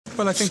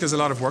Well, I think there's a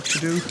lot of work to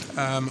do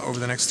over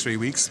the next 3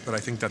 weeks, but I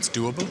think that's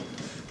doable.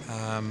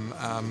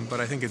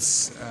 But I think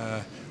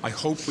I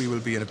hope we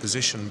will be in a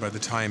position by the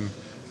time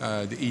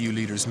the EU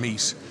leaders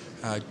meet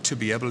to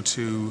be able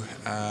to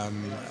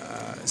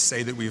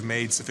say that we've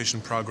made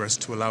sufficient progress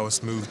to allow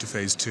us move to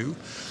phase 2.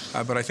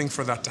 But I think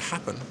for that to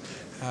happen,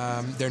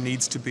 there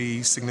needs to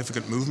be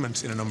significant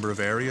movement in a number of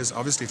areas.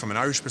 Obviously, from an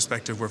Irish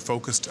perspective, we're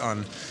focused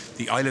on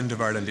the island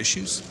of Ireland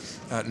issues,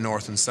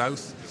 north and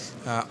south,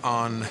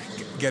 on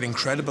getting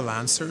credible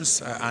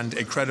answers and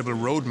a credible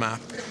roadmap,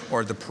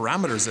 or the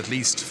parameters at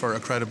least, for a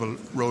credible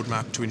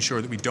roadmap to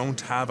ensure that we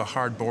don't have a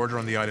hard border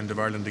on the island of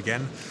Ireland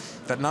again.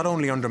 That not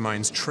only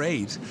undermines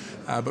trade,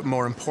 but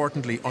more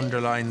importantly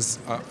undermines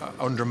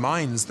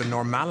the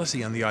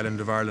normality on the island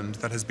of Ireland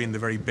that has been the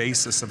very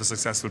basis of a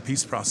successful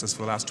peace process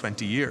for the last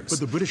 20 years. But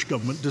the British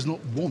government does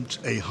not want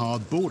a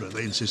hard border.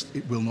 They insist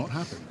it will not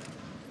happen.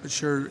 But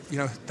sure,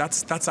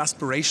 that's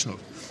aspirational.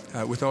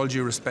 With all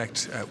due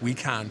respect, we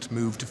can't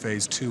move to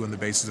phase 2 on the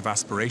basis of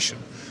aspiration.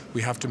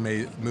 We have to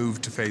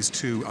move to phase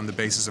 2 on the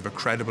basis of a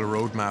credible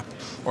roadmap,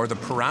 or the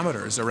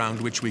parameters around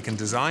which we can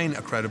design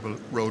a credible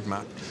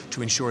roadmap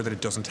to ensure that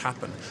it doesn't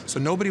happen. So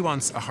nobody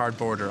wants a hard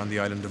border on the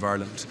island of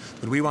Ireland,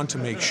 but we want to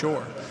make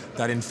sure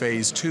that in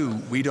phase 2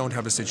 we don't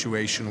have a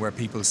situation where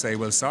people say,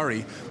 well,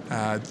 sorry,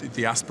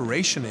 the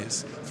aspiration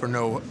is for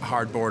no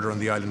hard border on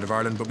the island of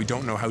Ireland, but we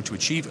don't know how to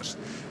achieve it.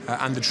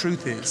 And the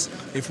truth is,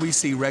 if we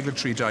see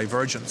regulatory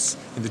divergence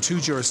in the two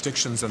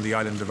jurisdictions on the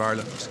island of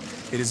Ireland,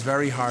 it is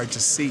very hard to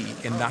see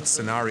in that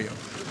scenario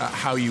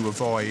how you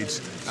avoid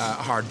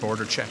hard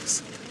border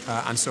checks.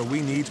 And so we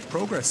need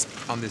progress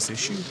on this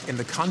issue in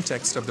the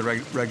context of the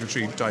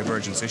regulatory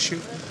divergence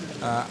issue.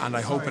 And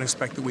I hope and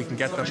expect that we can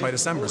get that by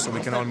December so we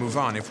can all move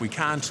on. If we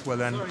can't, well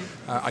then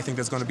I think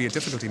there's going to be a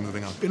difficulty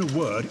moving on. In a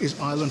word, is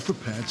Ireland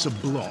prepared to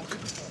block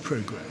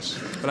progress?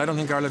 But I don't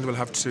think Ireland will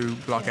have to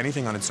block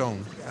anything on its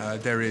own.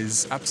 There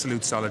is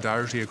absolute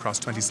solidarity across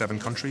 27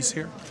 countries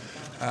here.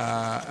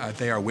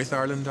 They are with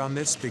Ireland on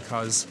this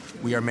because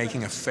we are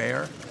making a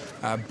fair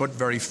but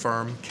very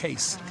firm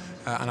case.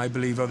 And I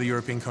believe other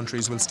European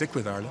countries will stick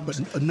with Ireland. But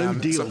a no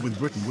deal with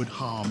Britain would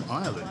harm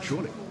Ireland,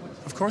 surely?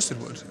 Of course it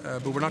would,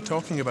 but we're not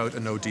talking about a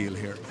no deal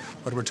here.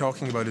 What we're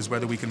talking about is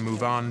whether we can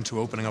move on to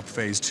opening up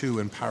phase 2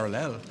 in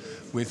parallel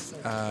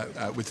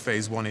with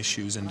phase 1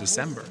 issues in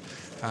December.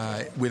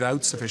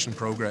 Without sufficient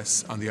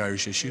progress on the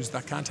Irish issues,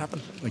 that can't happen.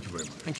 Thank you very much. Thank you.